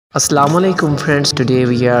Assalamu alaikum friends. Today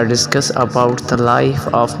we are discuss about the life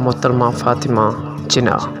of Mohammed Fatima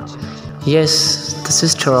Jinnah. Yes, the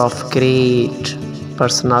sister of great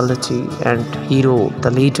personality and hero,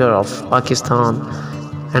 the leader of Pakistan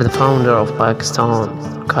and the founder of Pakistan,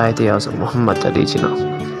 Quaid-e-Azam, Mohammad Ali Jinah.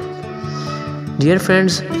 Dear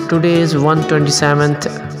friends, today is 127th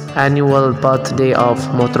annual birthday of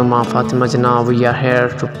Mohammed Fatima Jinnah. We are here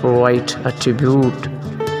to provide a tribute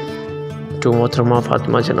to Mohammed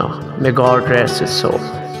Fatima Jinnah. May God rest his soul.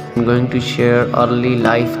 I'm going to share early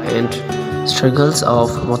life and struggles of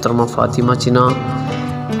Mohammed Fatima Jinnah.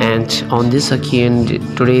 And on this occasion,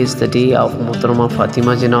 today is the day of Mohammed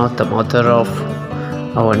Fatima Jinnah, the mother of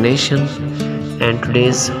our nation. And today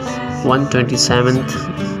is 127th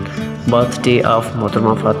birthday of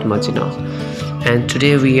Mohammed Fatima Jinnah. And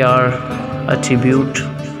today we are a tribute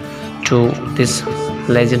to this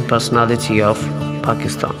legend personality of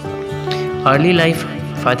Pakistan. Early life.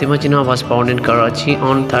 Fatima Jinnah was born in Karachi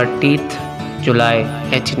on 30th July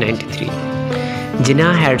 1893.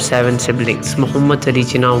 Jinnah had 7 siblings. Mohammad Ali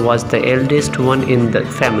Jinnah was the eldest one in the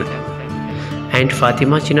family, and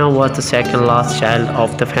Fatima Jinnah was the second last child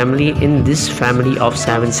of the family in this family of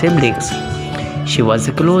 7 siblings. She was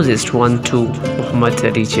the closest one to Mohammad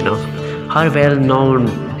Ali Jinnah. Her well-known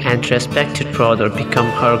and respected brother became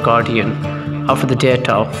her guardian after the death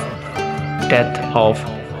of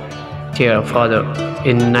their father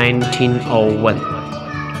in 1901.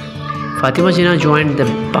 Fatima Jinnah joined the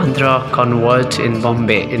Bandara convent in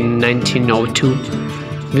Bombay in 1902,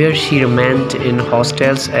 where she remained in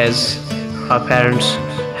hostels as her parents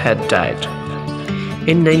had died.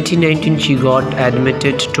 In 1919, she got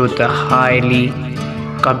admitted to the highly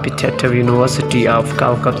competitive University of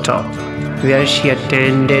Calcutta, where she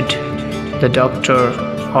attended the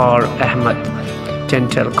Dr.R.Ahmad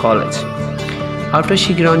dental college. After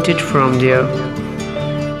she graduated from their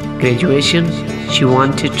graduation, she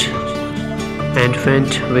wanted and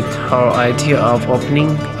went with her idea of opening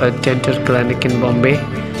a dental clinic in Bombay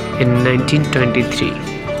in 1923.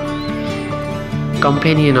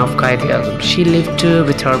 Companion of Quaid-e-Azam, she lived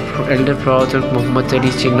with her elder brother Mohammad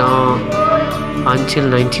Ali Jinah until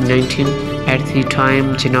 1919. At the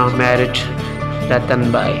time, Jinnah married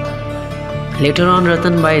Ratanbai. Later on,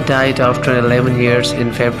 Ratanbai died after 11 years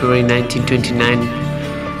in February 1929.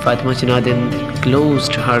 Fatima Jinnah then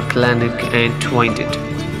closed her clinic and joined it.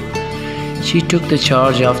 She took the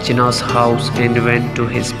charge of Jinnah's house and went to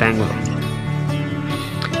his Bangalore.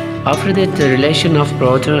 After that, the relation of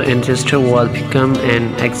brother and sister was become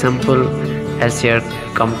an example, as their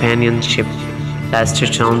companionship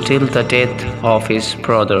lasted until the death of his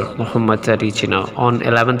brother Mohammad Ali Jinah on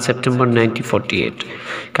 11 September 1948.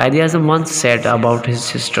 Quaid-e-Azam once said about his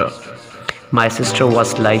sister, "My sister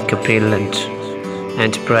was like a brilliant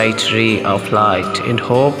and bright ray of light and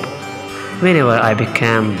hope whenever I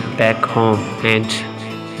came back home and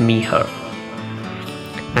meet her.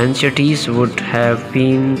 Anxieties would have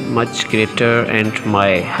been much greater and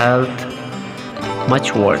my health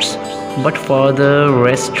much worse, but for the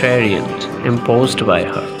restraint imposed by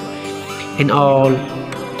her." In all,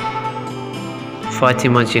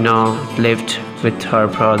 Fatima Jinnah lived with her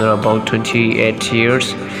brother about 28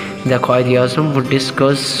 years. The Quaid-e-Azam would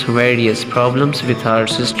discuss various problems with her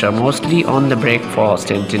sister, mostly on the breakfast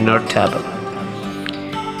and dinner table.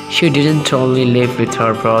 She didn't only live with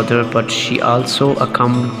her brother, but she also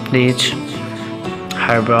accompanied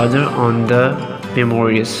her brother on the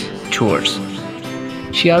memorious tours.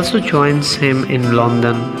 She also joins him in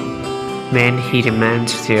London when he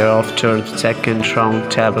remains there after the second round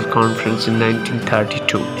table conference in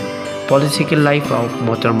 1932. Political life of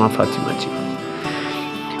Mohammed Fatima Jinnah.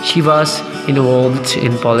 She was involved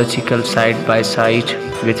in political side by side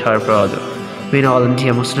with her brother. When All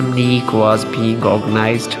India Muslim League was being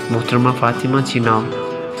organized, Mohammed Fatima Jinnah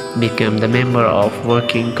became the member of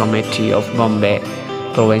Working Committee of Bombay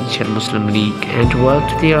Provincial Muslim League and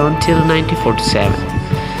worked there until 1947.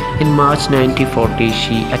 In March 1940,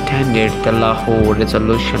 she attended the Lahore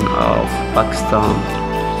Resolution of Pakistan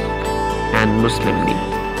and Muslim League.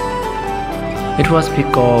 It was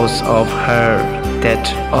because of her that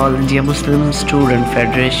All India Muslim Student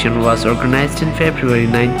Federation was organized in February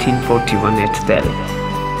 1941 at Delhi.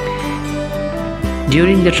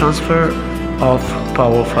 During the transfer of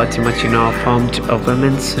power, Fatima Jinnah formed a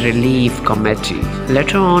Women's Relief Committee.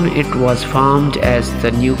 Later on, it was formed as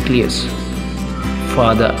the nucleus for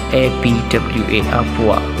the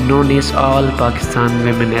APWA, known as All Pakistan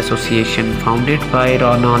Women Association, founded by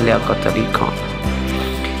Rana Liaquat Ali Khan.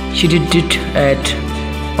 She did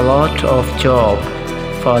a lot of job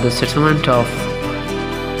for the settlement of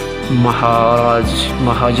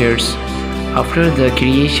Mahajers after the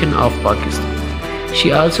creation of Pakistan.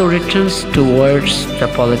 She also returns towards the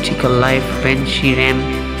political life when she ran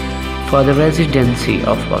for the presidency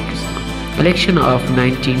of Pakistan. Election of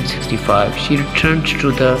 1965, she returned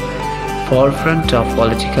to the forefront of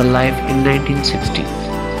political life in 1960.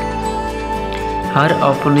 Her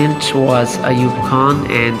opponent was Ayub Khan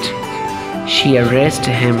and she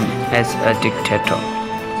arrested him as a dictator.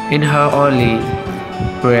 In her early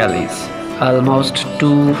rallies, almost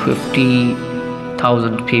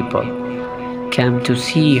 250,000 people came to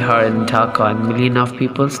see her in Dhaka, and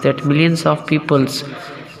millions of people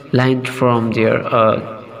lined from their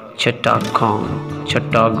Chattagong.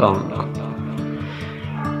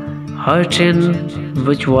 Her train,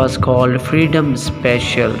 which was called Freedom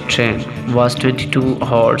Special Train, was 22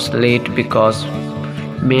 hours late because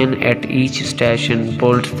men at each station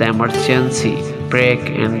pulled the emergency brake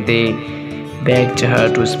and they begged her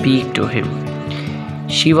to speak to him.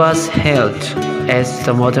 She was hailed as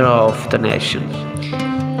the mother of the nation.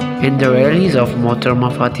 In the rallies of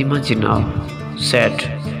Mohammad Fatima Jinnah said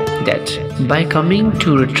that by coming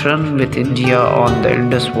to return with India on the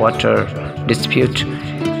Indus water dispute,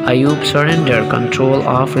 Ayub surrendered control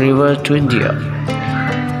of river to India.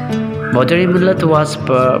 Mother-e-Millat was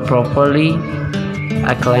properly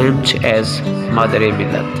acclaimed as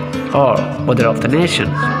Mother-e-Millat or Mother of the Nation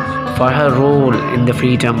for her role in the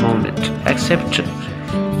freedom movement, except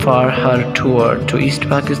for her tour to East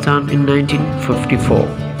Pakistan in 1954.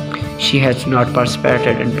 She has not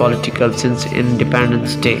participated in politics since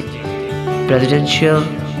Independence Day. Presidential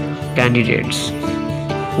candidates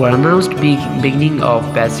were announced beginning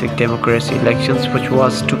of basic democracy elections, which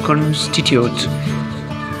was to constitute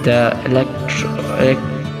the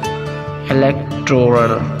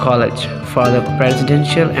electoral college for the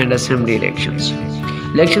presidential and assembly elections.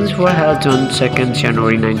 Elections were held on 2nd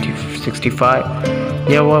January 1965.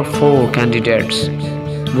 There were 4 candidates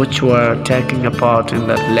which were taking a part in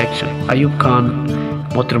the election: Ayub Khan,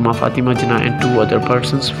 Mohammad Fatima Jinnah, and 2 other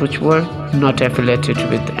persons which were not affiliated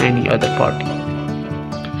with any other party.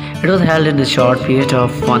 It was held in a short period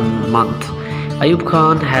of 1 month. Ayub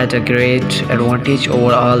Khan had a great advantage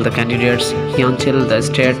over all the candidates. He until the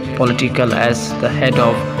state political as the head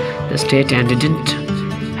of the state and didn't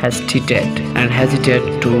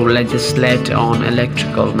hesitate to legislate on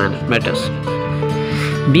electoral matters.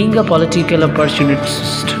 Being a political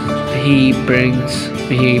opportunist, he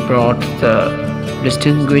brought the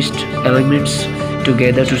distinguished elements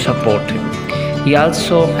together to support him. He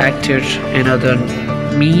also acted another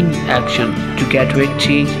mean action to get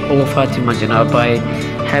victory over Fatima Jinnah by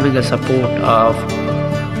having the support of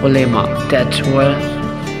ulema that were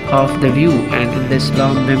of the view and in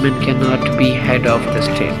Islam women cannot be head of the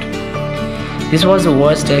state. This was the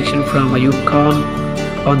worst action from Ayub Khan.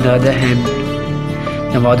 On the other hand,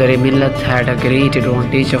 the Mother-e-Millat had a great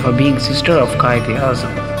advantage of being sister of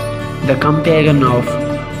Quaid-e-Azam. The companion of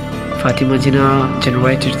Fatima Jinnah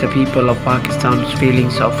generated the people of Pakistan's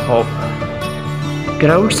feelings of hope.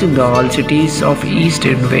 Crowds in all cities of East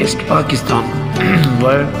and West Pakistan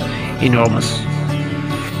were enormous.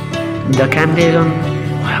 The campaign,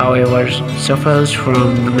 however, suffers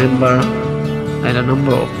from a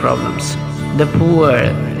number of problems. The poor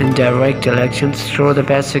indirect elections through the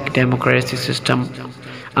basic democracy system,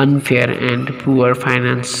 unfair and poor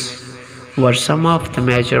finance were some of the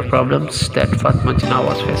major problems that Fatima Jinnah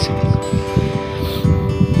was facing.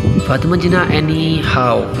 Fatima Jinnah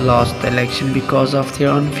anyhow lost the election because of their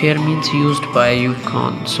unfair means used by Ayub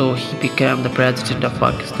Khan, so he became the president of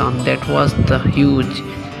Pakistan. That was the huge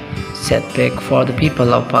setback for the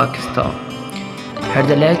people of Pakistan. Had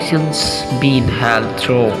the elections been held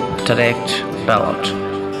through direct ballot,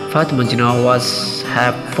 Fatima Jinnah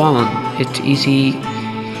have won it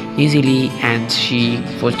easily and she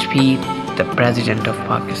would be the president of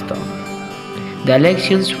Pakistan. The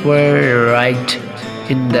elections were rigged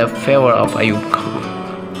in the favor of Ayub Khan.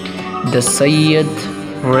 The Sayyid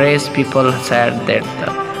race people said that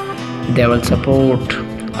they will support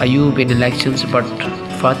Ayub in elections, but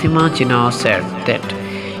Fatima Jinnah said that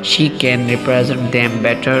she can represent them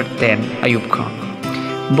better than Ayub Khan.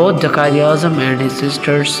 Both the Quaid-e-Azam and his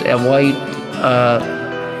sisters avoid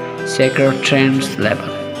sacred trends level.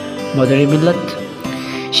 Mother-e-Millat.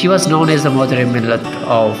 She was known as the Mother-e-Millat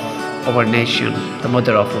of our nation, the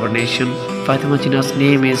mother of our nation. Fatima Jinnah's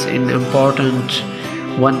name is an important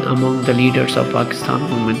one among the leaders of Pakistan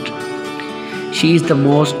movement. She is the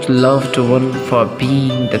most loved one for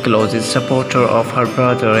being the closest supporter of her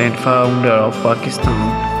brother and founder of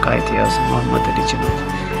Pakistan, Quaid-e-Azam, Mohammad Ali Jinah,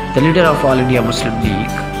 the leader of All India Muslim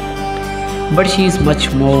League. But she is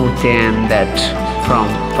much more than that from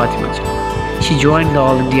Fatima Jinnah. She She joined the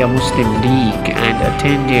All India Muslim League and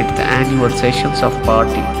attended the annual sessions of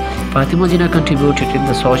party. Fatima Jinnah contributed in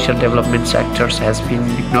the social development sectors has been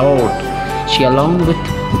ignored. She, along with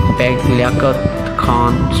Begum Liaquat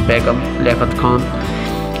Khan,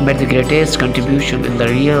 made the greatest contribution in the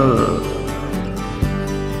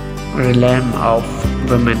realm of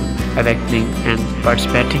women awakening and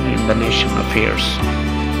participating in the national affairs.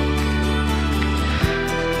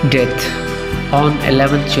 Death. On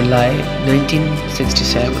 11th July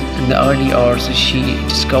 1967, in the early hours, she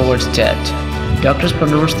discovered dead. Doctors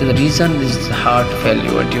pronounced that the reason is heart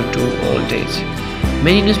failure due to old age.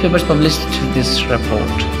 Many newspapers published this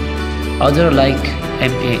report. Others, like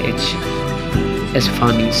MAH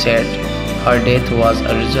Esfahani, said her death was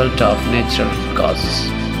a result of natural causes.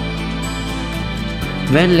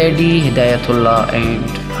 When Lady Hidayatullah and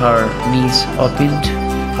her niece opened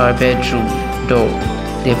her bedroom door,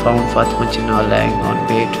 they found Fatima Jinnah lying on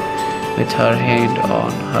bed with her hand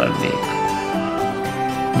on her neck.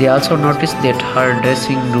 They also noticed that her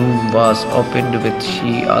dressing room was opened, which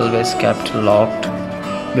she always kept locked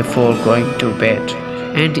before going to bed,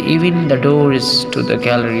 and even the doors to the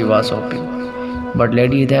gallery was open. But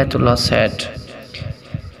Lady Hidayatullah said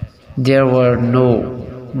there were no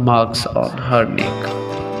marks on her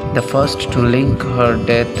neck. The first to link her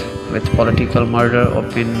death with political murder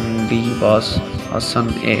openly was Hassan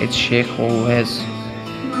A.H. Sheikh,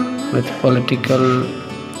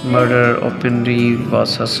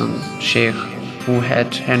 who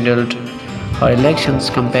had handled her elections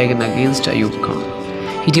campaign against Ayub Khan.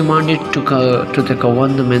 He demanded to the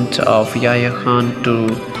government of Yahya Khan to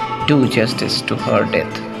do justice to her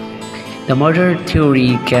death. The murder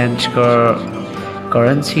theory gained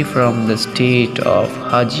currency from the state of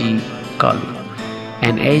Haji Kalu,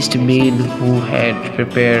 an aged man who had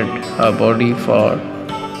prepared her body for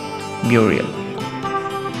burial.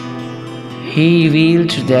 He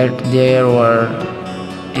revealed that there were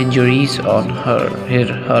injuries on her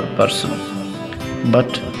person, but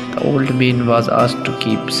the old man was asked to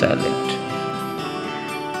keep silent.